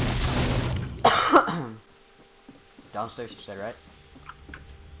 Downstairs, you said, right?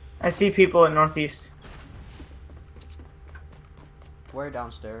 I see people at northeast. Where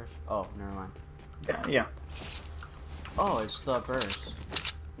downstairs? Oh, never mind. Yeah. Oh, it's the burst.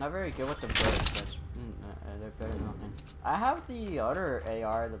 Not very good with the burst. That's, they're better than nothing. I have the other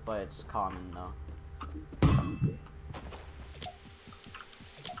AR, but it's common though.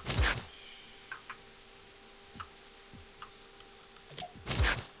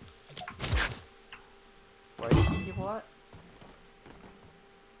 Where do you see people at?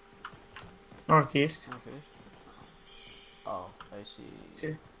 Northeast. Okay. Oh, I see.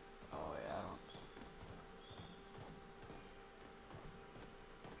 See? Oh yeah, I don't.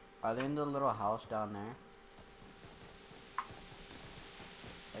 Are they in the little house down there?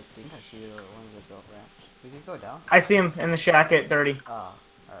 I think I see one of the built ramps. We can go down. I see him in the shack at 30. Oh,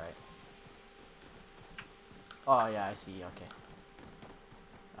 alright. Oh yeah, I see, okay.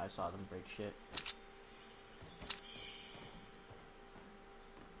 I saw them break shit.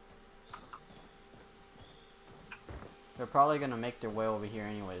 They're probably gonna make their way over here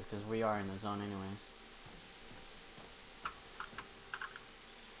anyways, because we are in the zone anyways.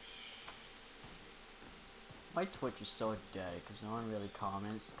 My Twitch is so dead, because no one really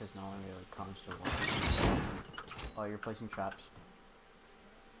comments, because no one really comes to watch. Oh, you're placing traps.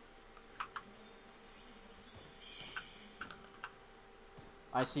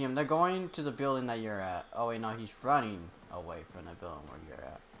 I see him. They're going to the building that you're at. Oh wait, no, he's running away from the building where you're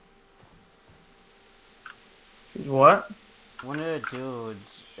at. What? One of the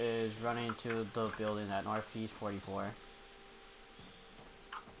dudes is running to the building at Northeast 44.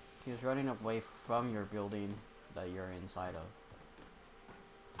 He was running away from your building that you're inside of.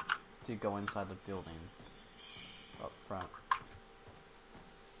 To go inside the building. Up front.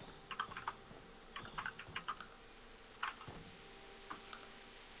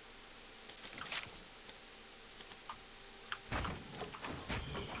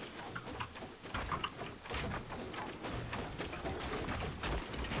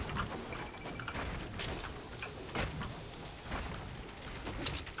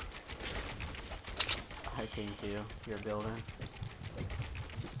 I came to you, your building.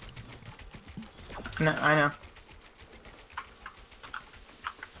 No, I know.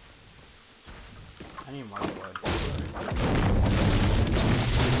 I need more wood.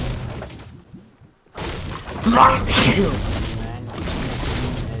 Fuck you! Man,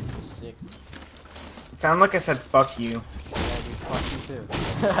 it's sick. It sounded like I said fuck you. Yeah, dude, fuck you too.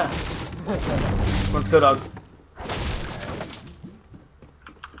 Let's go, dog.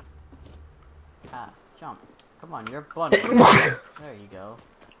 Ah, jump. Come on, you're blunt. There you go.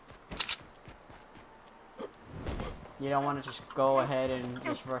 You don't want to just go ahead and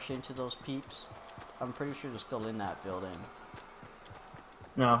just rush into those peeps? I'm pretty sure they're still in that building.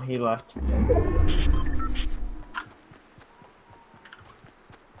 No, he left.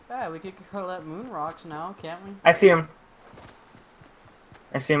 Yeah, we could collect moon rocks now, can't we? I see him.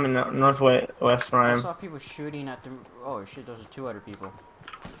 I see him in the northwest where I I am. saw people shooting at the... Oh shit, those are 2 other people.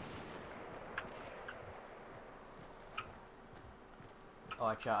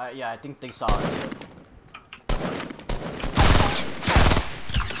 Oh, yeah, I think they saw it.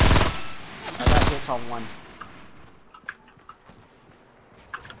 I got hits on one.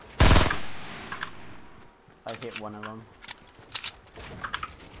 I hit one of them.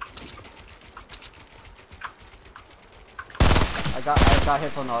 I got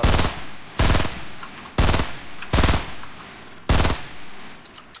hits on the other.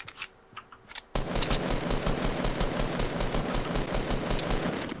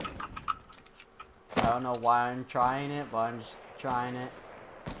 I don't know why I'm trying it, but I'm just trying it.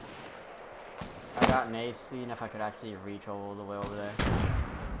 I got an ace, seeing if I could actually reach all the way over there.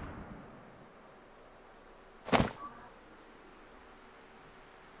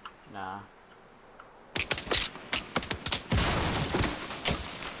 Nah.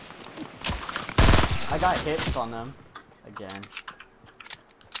 I got hits on them again.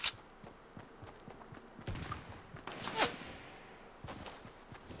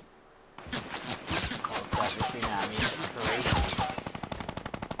 Oh, God, they're shooting at me. This is crazy.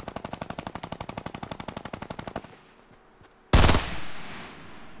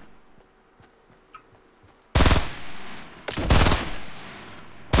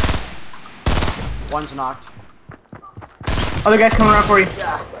 One's knocked. Other guy's coming around for you.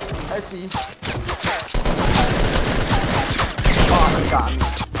 Yeah, I see. Oh, he got me.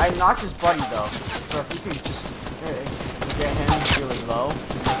 I knocked his buddy though, so if you can just get him really low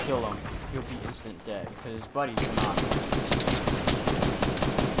and kill him, he'll be instant dead because his buddy's knocked.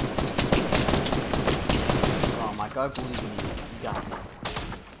 Oh my God, I believe in you. You got me.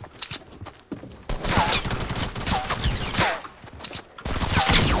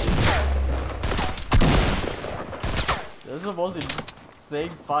 This is the most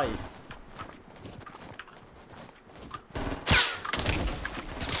insane fight.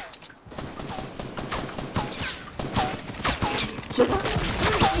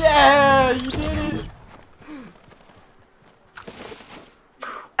 Yeah, you did it!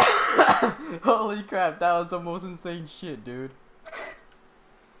 Holy crap, that was the most insane shit, dude.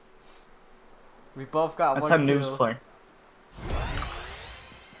 We both got That's one how kill. noobs play.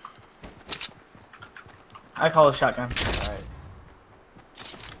 I call a shotgun. Alright.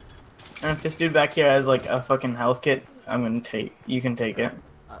 And if this dude back here has like a fucking health kit, I'm gonna take. You can take it.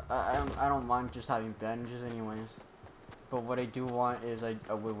 I don't mind just having bandages anyways. But what I do want is I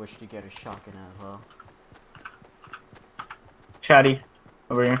would wish to get a shotgun as well. Chatty,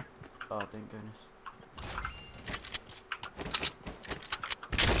 over here. Oh, thank goodness.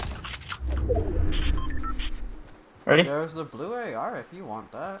 Ready? There's the blue AR if you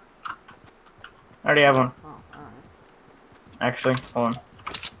want that. I already have one. Oh, alright. Actually, hold on.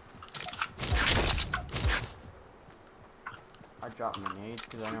 I dropped my nades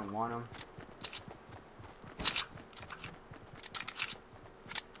because I didn't want them.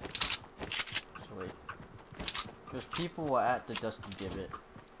 So wait. There's people at the Dusty Gibbet.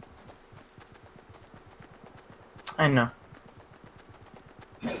 I know.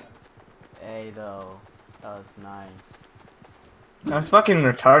 Hey though. That was nice. That's fucking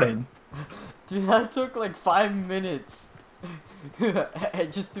retarded. Dude, that took like 5 minutes.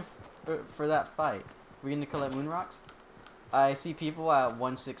 Just to, for that fight. We gonna collect moon rocks? I see people at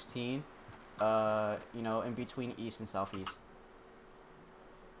 116. You know, in between east and southeast.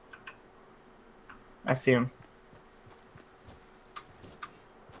 I see him.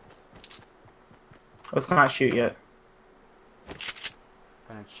 Let's not shoot yet.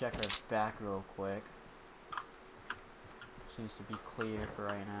 Gonna check our back real quick. Seems to be clear for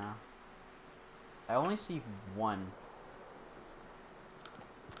right now. I only see one.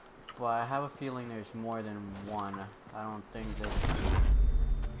 But I have a feeling there's more than one. I don't think there's...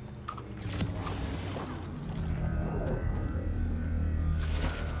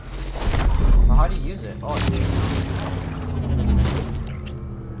 Well, how do you use it? Oh,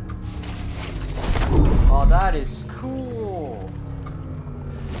 oh, that is cool.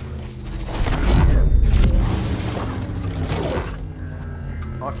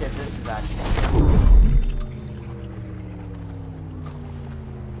 Okay, this is actually cool.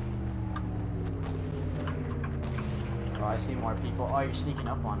 Oh, I see more people. Oh, you're sneaking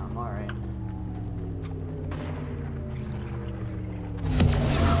up on them. Alright.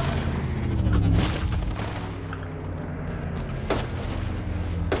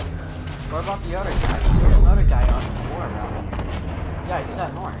 What about the other guy? There's another guy on the floor around here. Yeah, he's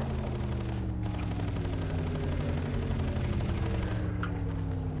at north.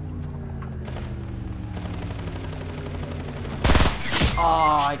 Oh,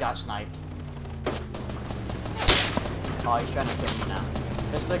 I got sniped. Oh, he's trying to kill me now.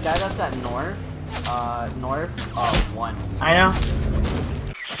 It's the guy that's at north. North, 1. I know.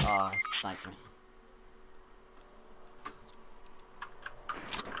 He sniped me.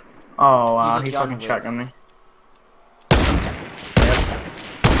 Oh wow, He's a he John fucking Wick. shotgunned me.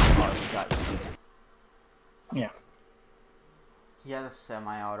 Oh, he got you. Yeah. He had a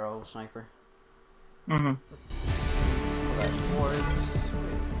semi-auto sniper. Mm-hmm. That's fours.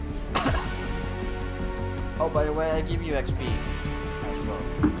 Oh, by the way, I give you XP as well.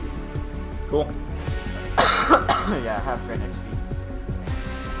 Cool. Yeah, half grand XP.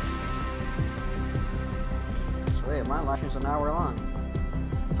 Sweet, my live stream's an hour long.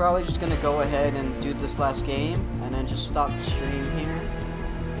 Probably just gonna go ahead and do this last game, and then just stop the stream here.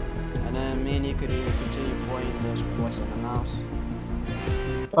 And then me and you could either continue playing this with voice on the mouse.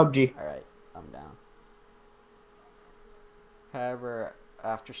 PUBG. Alright, I'm down. However,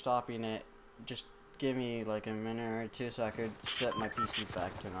 after stopping it, just give me like a minute or two so I could set my PC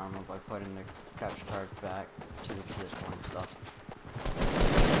back to normal by putting the capture card back to the PS1 and stuff.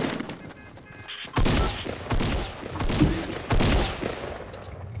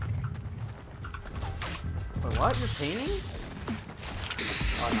 Wait, what? You're painting?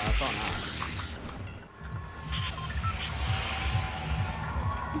 Oh no, that's all now.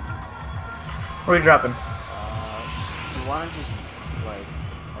 Where are you dropping? You wanna just, like,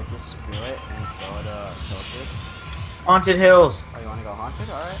 I guess screw it and go to Tilted? Haunted Hills. Oh, you wanna go Haunted?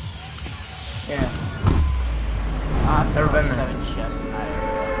 Alright. Yeah. I've Never been there. 7 chests in that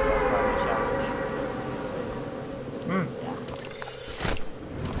area. That's probably challenging. Hmm. Yeah.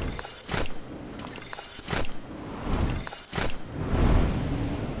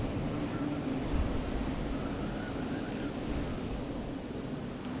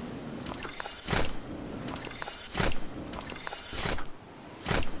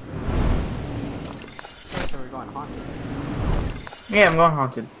 Okay, so we're going Haunted. Yeah, I'm going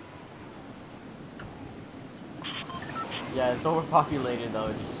Haunted. Yeah, it's overpopulated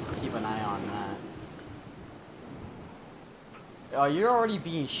though, just keep an eye on that. Oh, you're already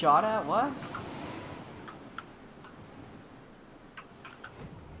being shot at? What?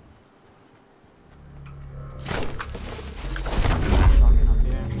 Shotgun up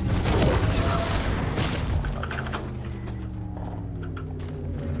here.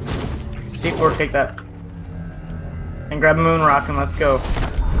 C4, take that. And grab a moon rock and let's go. I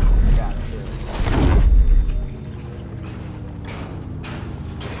got it, too.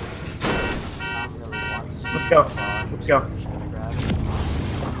 I don't really want to Let's go. Let's go. Just gonna grab it.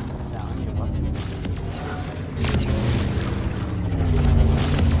 Yeah, I need a weapon.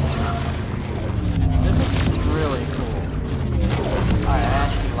 This is really cool. I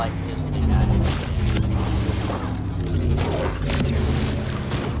actually like this thing out of this.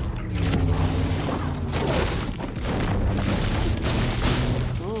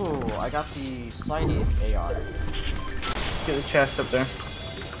 Ooh, I got the sighted AR. Get the chest up there.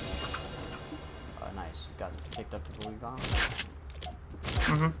 Oh, nice. You got picked up the blue gun.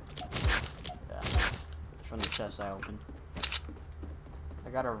 Mm-hmm. Yeah. It's from the chest I opened. I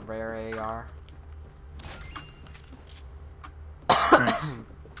got a rare AR. Nice.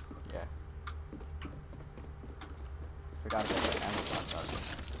 Yeah. Forgot about the ammo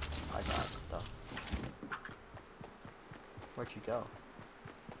box. I got it though. Where'd you go?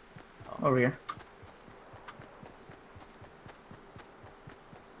 Oh. Over here.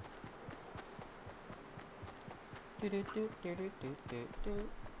 Do do do do do do do do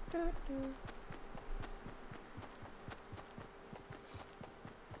do do.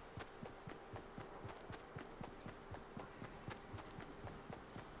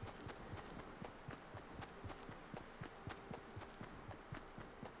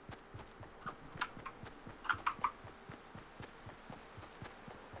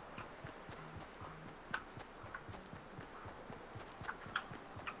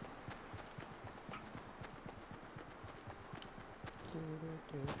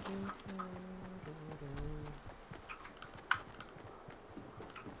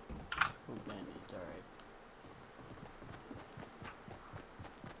 Who bandaged? Alright.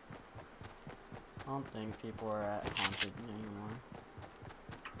 I don't think people are at Haunted anymore.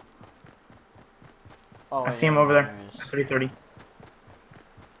 Oh, I wait, see him no, over there. there is. 330.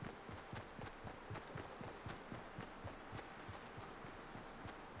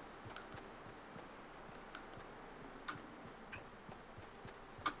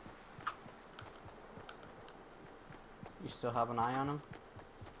 still have an eye on him?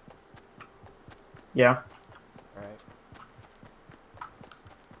 Yeah. Alright.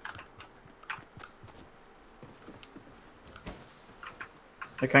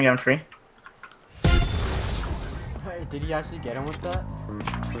 I can't get him tree. Wait, did he actually get him with that?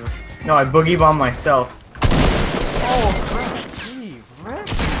 No, I boogie bombed myself. Oh, Rick, gee, Rick!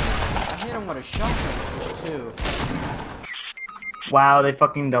 I hit him with a shotgun too. Wow, they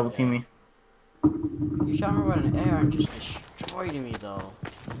fucking double team me. You shot me with an air and just destroyed me though.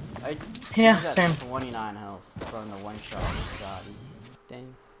 Yeah, he's same. at 29 health from the one shot he shot.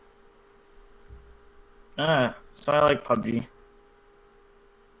 Dang. So I like PUBG.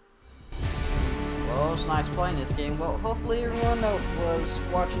 Well, it's nice playing this game. Well, hopefully everyone that was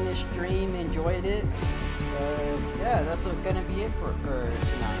watching this stream enjoyed it. Yeah, that's gonna be it for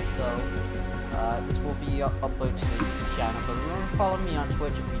tonight. So, this will be uploaded to the channel. But remember to follow me on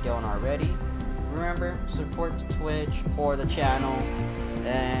Twitch if you don't already. Remember, support the Twitch or the channel.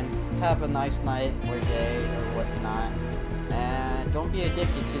 And have a nice night or day or whatnot. And don't be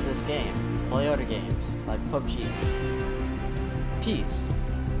addicted to this game. Play other games, like PUBG. Peace.